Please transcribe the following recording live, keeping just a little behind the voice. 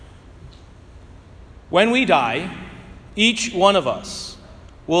When we die, each one of us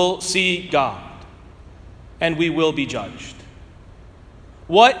will see God, and we will be judged.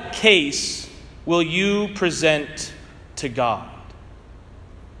 What case will you present to God?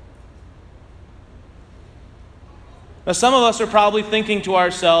 Now, some of us are probably thinking to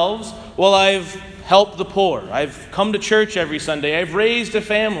ourselves, well, I've helped the poor. I've come to church every Sunday. I've raised a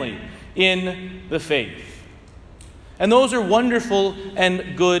family in the faith. And those are wonderful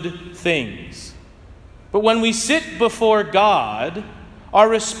and good things. But when we sit before God, our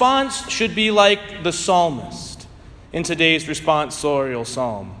response should be like the psalmist in today's responsorial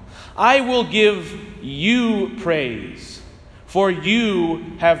psalm. I will give you praise, for you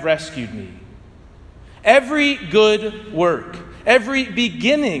have rescued me. Every good work, every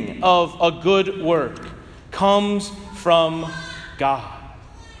beginning of a good work comes from God.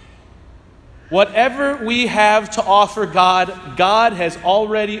 Whatever we have to offer God, God has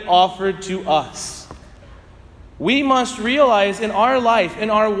already offered to us. We must realize in our life, in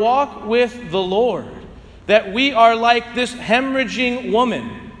our walk with the Lord, that we are like this hemorrhaging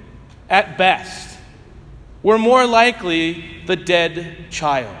woman at best. We're more likely the dead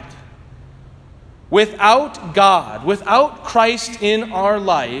child. Without God, without Christ in our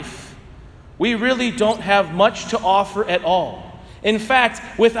life, we really don't have much to offer at all. In fact,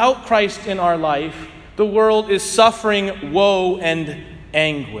 without Christ in our life, the world is suffering woe and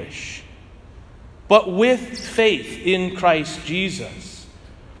anguish. But with faith in Christ Jesus,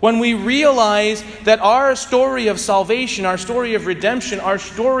 when we realize that our story of salvation, our story of redemption, our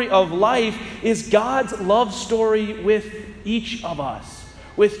story of life is God's love story with each of us,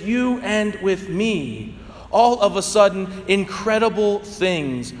 with you and with me, all of a sudden, incredible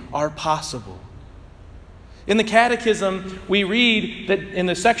things are possible. In the Catechism, we read that in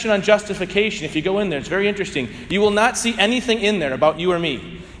the section on justification, if you go in there, it's very interesting. You will not see anything in there about you or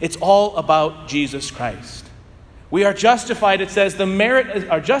me. It's all about Jesus Christ. We are justified, it says,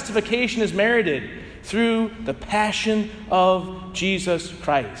 our justification is merited through the passion of Jesus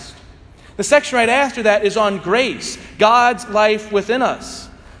Christ. The section right after that is on grace, God's life within us.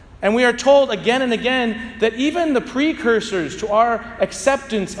 And we are told again and again that even the precursors to our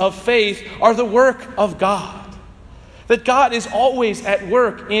acceptance of faith are the work of God. That God is always at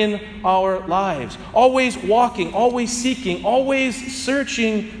work in our lives, always walking, always seeking, always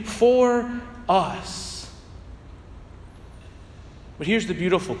searching for us. But here's the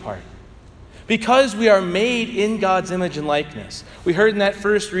beautiful part. Because we are made in God's image and likeness, we heard in that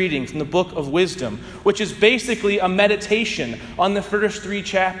first reading from the book of Wisdom, which is basically a meditation on the first 3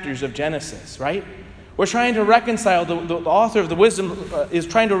 chapters of Genesis, right? We're trying to reconcile, the author of the Wisdom is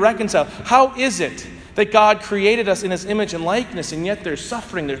trying to reconcile, how is it that God created us in His image and likeness, and yet there's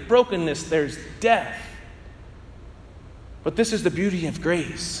suffering, there's brokenness, there's death? But this is the beauty of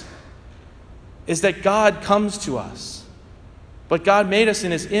grace, is that God comes to us. But God made us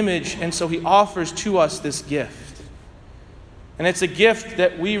in His image, and so He offers to us this gift. And it's a gift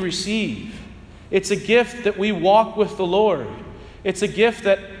that we receive. It's a gift that we walk with the Lord. It's a gift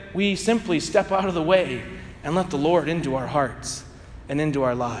that we simply step out of the way and let the Lord into our hearts and into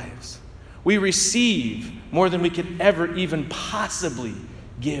our lives. We receive more than we could ever even possibly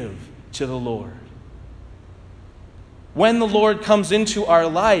give to the Lord. When the Lord comes into our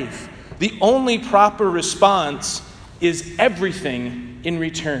life, the only proper response is everything in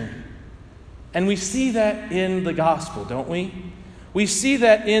return. And we see that in the gospel, don't we? We see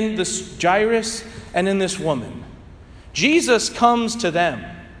that in this Jairus and in this woman. Jesus comes to them.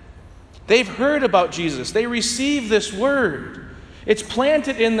 They've heard about Jesus. They receive this word. It's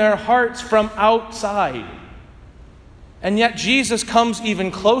planted in their hearts from outside. And yet Jesus comes even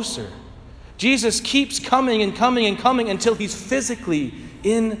closer. Jesus keeps coming and coming and coming until He's physically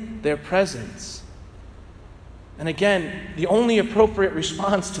in their presence. And again, the only appropriate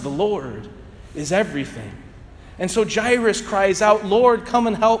response to the Lord is everything. And so Jairus cries out, Lord, come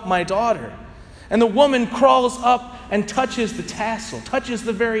and help my daughter. And the woman crawls up and touches the tassel, touches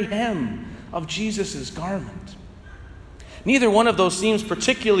the very hem of Jesus' garment. Neither one of those seems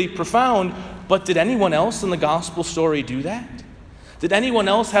particularly profound, but did anyone else in the gospel story do that? Did anyone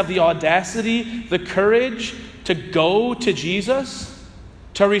else have the audacity, the courage to go to Jesus?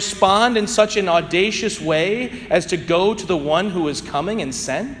 To respond in such an audacious way as to go to the one who is coming and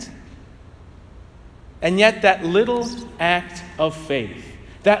sent? And yet that little act of faith,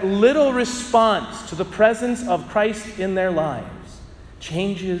 that little response to the presence of Christ in their lives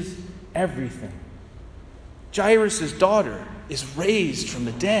changes everything. Jairus' daughter is raised from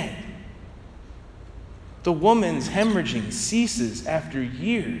the dead. The woman's hemorrhaging ceases after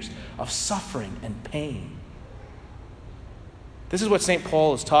years of suffering and pain. This is what St.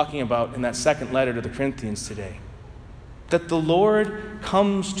 Paul is talking about in that second letter to the Corinthians today. That the Lord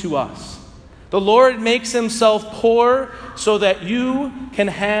comes to us. The Lord makes himself poor so that you can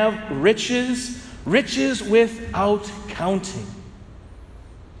have riches, riches without counting.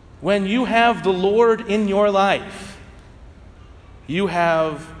 When you have the Lord in your life, you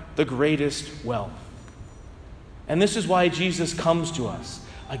have the greatest wealth. And this is why Jesus comes to us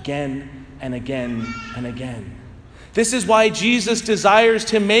again and again and again. This is why Jesus desires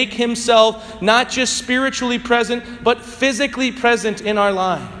to make himself not just spiritually present, but physically present in our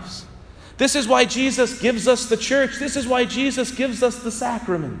lives. This is why Jesus gives us the church. This is why Jesus gives us the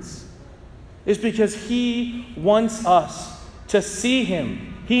sacraments. It's because he wants us to see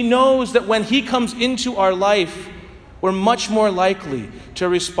him. He knows that when he comes into our life, we're much more likely to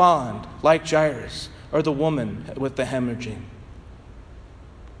respond like Jairus or the woman with the hemorrhaging.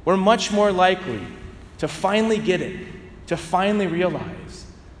 We're much more likely to finally get it, to finally realize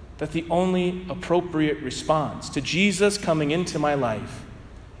that the only appropriate response to Jesus coming into my life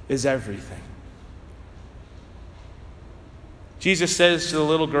is everything. Jesus says to the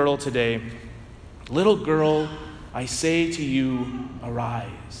little girl today, "Little girl, I say to you,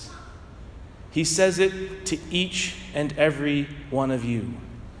 arise." He says it to each and every one of you.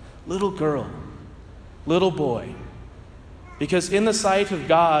 Little girl, little boy, because in the sight of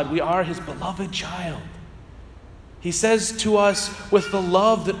God, we are his beloved child. He says to us with the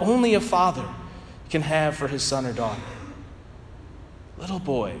love that only a father can have for his son or daughter. Little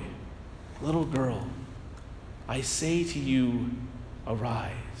boy, little girl, I say to you,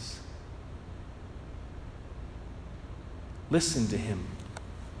 arise. Listen to him.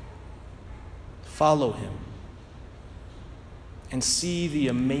 Follow him. And see the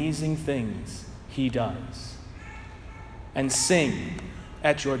amazing things he does. And sing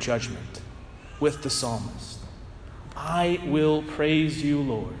at your judgment with the psalmist. I will praise you,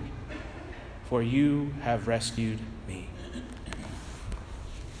 Lord, for you have rescued me.